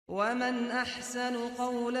ومن أحسن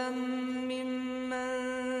قولا ممن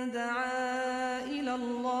دعا إلى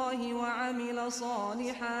الله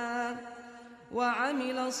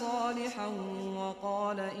وعمل صالحا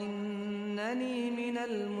وقال إنني من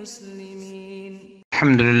المسلمين.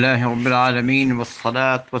 الحمد لله رب العالمين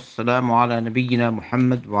والصلاة والسلام على نبينا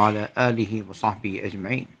محمد وعلى آله وصحبه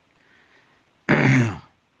أجمعين.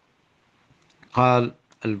 قال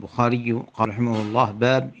البخاري قال رحمه الله: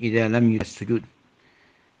 باب إذا لم السجود.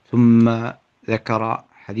 ثم ذكر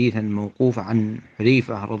حديثا موقوف عن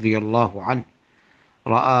حذيفة رضي الله عنه: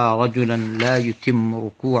 رأى رجلا لا يتم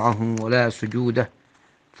ركوعه ولا سجوده،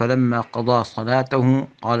 فلما قضى صلاته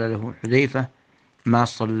قال له حذيفة: ما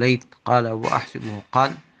صليت؟ قال: وأحسبه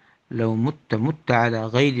قال: لو مت على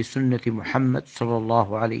غير سنة محمد صلى الله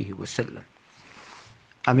عليه وسلم.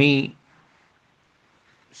 আমি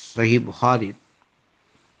সহিহ বুখারীর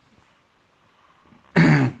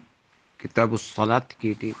কিতাবুস সালাত থেকে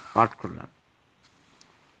এটি পাঠ করলাম।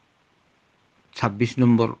 26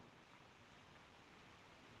 নম্বর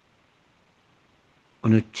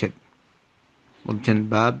অনুচ্ছেদ বলছেন,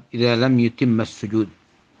 বাব ইযা লাম ইউতিম্মাস সুজুদ,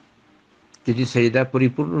 যদি সাজদা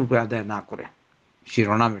পরিপূর্ণরূপে আদায় না করে,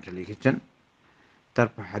 শিরোনাম এটা লিখেছেন।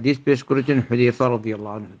 তারপর হাদিস পেশ করেছেন হুযায়ফা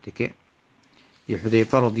রাদিয়াল্লাহু আনহু থেকে। এই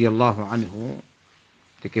হুযায়ফা রাদিয়াল্লাহু আনহু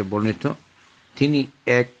থেকে বর্ণিত, তিনি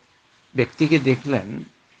এক ব্যক্তিকে দেখলেন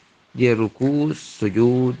যে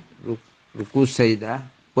রুকু সাজদা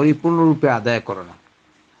পরিপূর্ণরূপে আদায় করে না।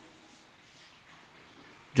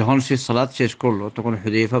 যখন সে সালাত শেষ করলো তখন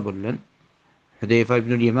হুযায়ফা বললেন, হুযায়ফা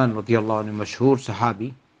ইবনুল ইয়ামান রাদিয়াল্লাহু আনহু মশহুর সাহাবী,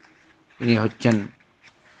 তিনি হচ্ছেন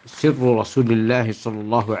সিররু রাসূলিল্লাহ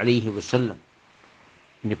সাল্লাল্লাহু আলাইহি ওয়াসাল্লাম,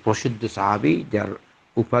 তিনি প্রসিদ্ধ সাহাবী, যার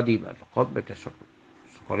উপাধি বা লকব এটা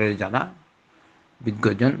সকলের জানা,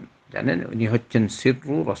 বিজ্ঞজন জানেন। উনি হচ্ছেন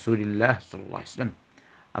সিররু রাসূলিল্লাহ সাল্লাল্লাহু আলাইহি ওয়াসাল্লাম।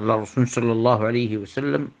 আল্লাহ রাসূল সাল্লাল্লাহু আলাইহি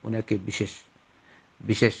ওয়াসাল্লাম ওনাকে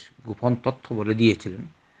বিশেষ গোপন তথ্য বলে দিয়েছিলেন,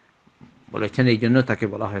 বলেছেন, এই জন্য তাকে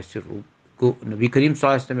বলা হয় সিররু। নবী করিম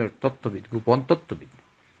সাল্লাল্লাহু আলাইহি ওয়াসাল্লামের তত্ত্ববিদ, গোপন তত্ত্ববিদ।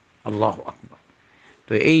 আল্লাহু আকবার।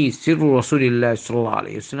 তো এই সিররু রাসূলিল্লাহ সাল্লাল্লাহু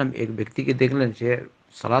আলাইহি ওয়াসাল্লাম এক ব্যক্তিকে দেখলেন, সে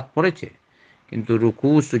সালাত পড়েছে কিন্তু রুকু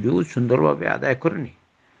সুজুদ সুন্দরভাবে আদায় করেনি।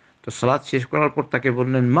 তো সালাত শেষ করার পর তাকে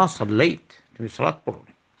বললেন, মা সাল্লাইত, তুমি সালাত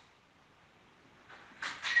পড়োনি।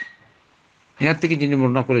 এর থেকে যিনি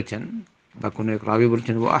বর্ণনা করেছেন বা কোনো এক রাবী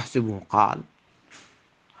বলছেন, ও আহসিবু কাল,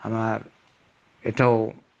 এটাও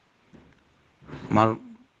আমার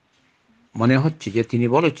মনে হচ্ছে যে তিনি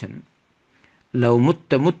বলেছেন, লাউ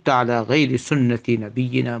মুত্তা আলা গায়রি সুন্নতি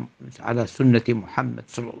নবিয়িনা আলা সুন্নতি মুহাম্মদ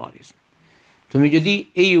সাল্লাল্লাহু আলাইহি ওয়াসাল্লাম, তুমি যদি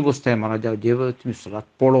এই অবস্থায় মারা যাও যেভাবে তুমি সালাত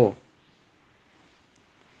পড়ো,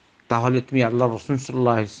 তাহলে তুমি আল্লাহ রাসূল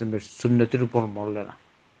সাল্লাল্লাহু আলাইহি ওয়াসাল্লামের সুন্নতের উপর মরলে না,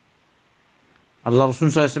 আল্লাহ রাসূল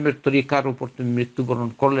সাল্লাল্লাহু আলাইহি ওয়াসাল্লামের তরিকার উপর তুমি মৃত্যুবরণ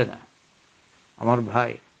করলে না। আমার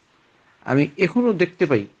ভাই, আমি এখনো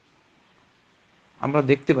আমরা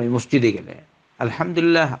দেখতে পাই মসজিদে গেলে,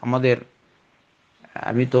 আলহামদুলিল্লাহ,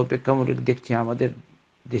 আমি তো অপেক্ষামূলক দেখছি আমাদের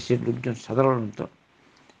দেশের লোকজন সাধারণত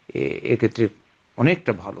এক্ষেত্রে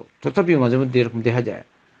অনেকটা ভালো। তথাপিও মাঝে মধ্যে এরকম দেখা যায়,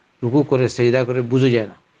 রুকু করে সেজদা করে বুঝে যায়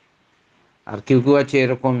না। আর কেউ আছে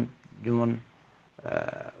এরকম, যেমন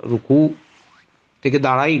রুকু থেকে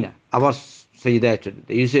দাঁড়াই না, আবার সেজদায় চলে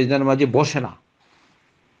যায়, এই সেজদার মাঝে বসে না।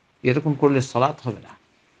 এরকম করলে সালাত হবে না।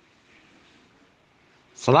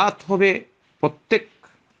 সালাত হবে প্রত্যেক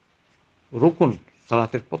রুকুন,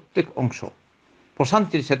 সালাতের প্রত্যেক অংশ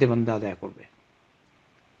প্রশান্তির সাথে বান্দা আদায় করবে।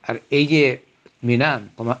 আর এই যে মিনান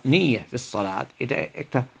তামান্নিয়া ফিস সালাত, এটা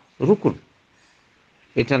একটা রুকুন,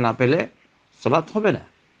 এটা না পেলে সালাত হবে না।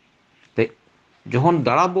 তাই যখন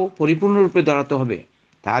দাঁড়াবো পরিপূর্ণরূপে দাঁড়াতে হবে।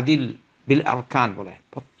 তাদিল বিল আরকান বলে,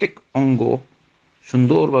 প্রত্যেক অঙ্গ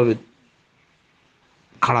সুন্দরভাবে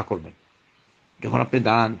খাড়া করবেন। যখন আপনি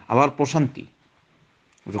দাঁড়ান, আবার প্রশান্তি,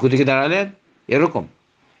 রুকু থেকে দাঁড়ালেন এরকম,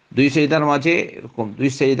 দুই সেজদার মাঝে এরকম দুই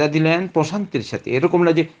সেজদা দিলেন প্রশান্তির সাথে, এরকম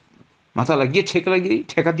না যে মাথা লাগিয়ে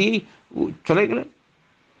ঠেকা দিয়েই চলে গেলেন।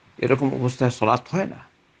 এরকম অবস্থায় সালাত হয় না।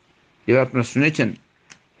 এবার আপনারা শুনেছেন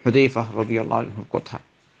হুযায়ফা রাদিয়াল্লাহু আনহুর কথা।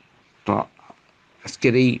 তো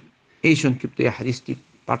আজকের এই সংক্ষিপ্ত এই হাদিসটি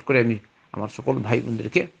পাঠ করে আমি আমার সকল ভাই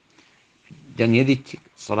বোনদেরকে জানিয়ে দিচ্ছি,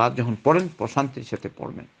 সালাত যখন পড়েন প্রশান্তির সাথে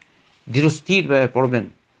পড়বেন, ধীরস্থিরভাবে পড়বেন।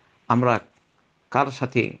 আমরা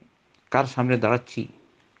কার সামনে দাঁড়াচ্ছি,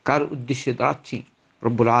 কার উদ্দেশ্যে দাঁড়াচ্ছি?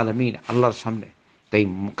 রব্বুল আলামিন, আল্লাহর সামনে। তাই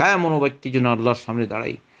কায়া মনোবাক্যে যেন আল্লাহর সামনে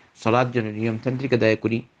দাঁড়াই, সালাত যেন নিয়মতান্ত্রিক আদায়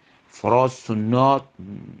করি। ফরজ, সুন্নত,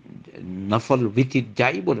 নফল, ভিতির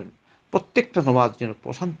যাই বলেন, প্রত্যেকটা নামাজ যেন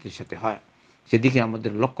প্রশান্তির সাথে হয়, সেদিকে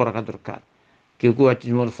আমাদের লক্ষ্য রাখা দরকার। কেউ আছে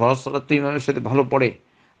যেমন ফরজ সালাত তো ইমামের সাথে ভালো পড়ে,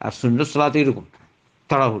 আর সুন্নত সালাত এরকম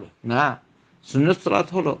তাড়াহুড়ো না। সুন্নত সালাত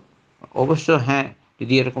হলো অবশ্য, হ্যাঁ,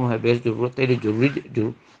 যদি এরকম হয় বেশ জরুরত, তাহলে জরুরি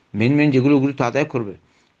মেন যেগুলো তো আদায় করবে।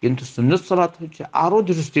 কিন্তু সুন্নত সালাত হচ্ছে আরও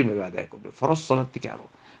দৃষ্টিভাবে আদায় করবে ফরজ সালাত থেকে আরও।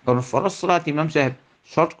 কারণ ফরজ সালাত ইমাম সাহেব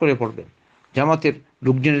শর্ট করে পড়বেন, জামাতের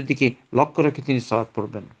লোকজনের দিকে লক্ষ্য রেখে তিনি সালাত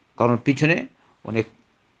পড়বেন। কারণ পিছনে অনেক,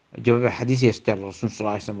 যেভাবে হাদিসে এসছে আল্লাহ রাসূল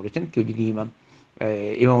সাল্লাল্লাহু আলাইহি ওয়াসাল্লাম বলেছেন, কেউ যদি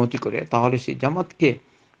ইমামতি করে তাহলে সে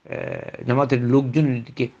জামাতের লোকজনের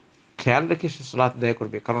দিকে খেয়াল রেখে সে সালাত আদায়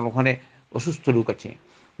করবে। কারণ ওখানে অসুস্থ লোক আছে,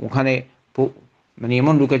 ওখানে মানে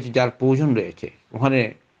এমন লোক আছে যার প্রয়োজন রয়েছে, ওখানে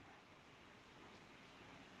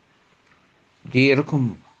যে এরকম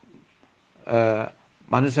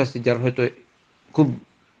মানুষ আছে যার হয়তো খুব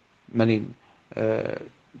মানে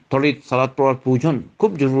তড়িৎ সালাত পড়ার প্রয়োজন,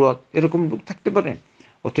 খুব জরুরত, এরকম লোক থাকতে পারে।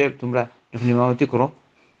 অতএব তোমরা যখন ইমামতি করো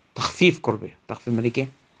তাখফিফ করবে, তাখফিফ মানে কি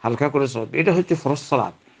হালকা করে সালাত, এটা হচ্ছে ফরজ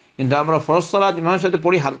সালাত। কিন্তু আমরা ফরজ সালাত ইমামের সাথে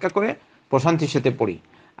পড়ি হালকা করে, প্রশান্তির সাথে পড়ি।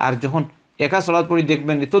 আর যখন একা সালাত পড়ি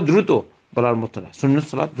দেখবেন এত দ্রুত, বলার মতো না, সুন্নত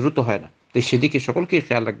সালাত দ্রুত হয় না। তো সেদিকে সকলকেই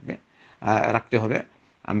খেয়াল রাখতে হবে।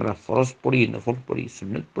 আমরা ফরজ পড়ি, নফল পড়ি,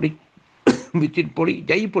 সুন্নত পড়ি, বিতির পড়ি,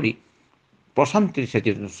 যাই পড়ি, প্রশান্তির সাথে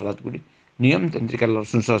সালাতগুলি নিয়মতান্ত্রিক আল্লাহ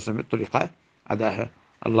রাসূল সাল্লাল্লাহু আলাইহি ওয়াসাল্লামের তরিকায় আদায় হয়।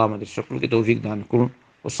 আল্লাহ আমাদের সকলকে তৌফিক দান করুন।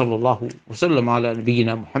 ওয়াসাল্লাল্লাহু ওয়াসাল্লাম আলা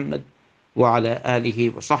নবিয়িনা মুহাম্মদ ওয়া আলা আলিহি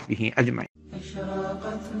ওয়া সাহবিহি আজমাইন।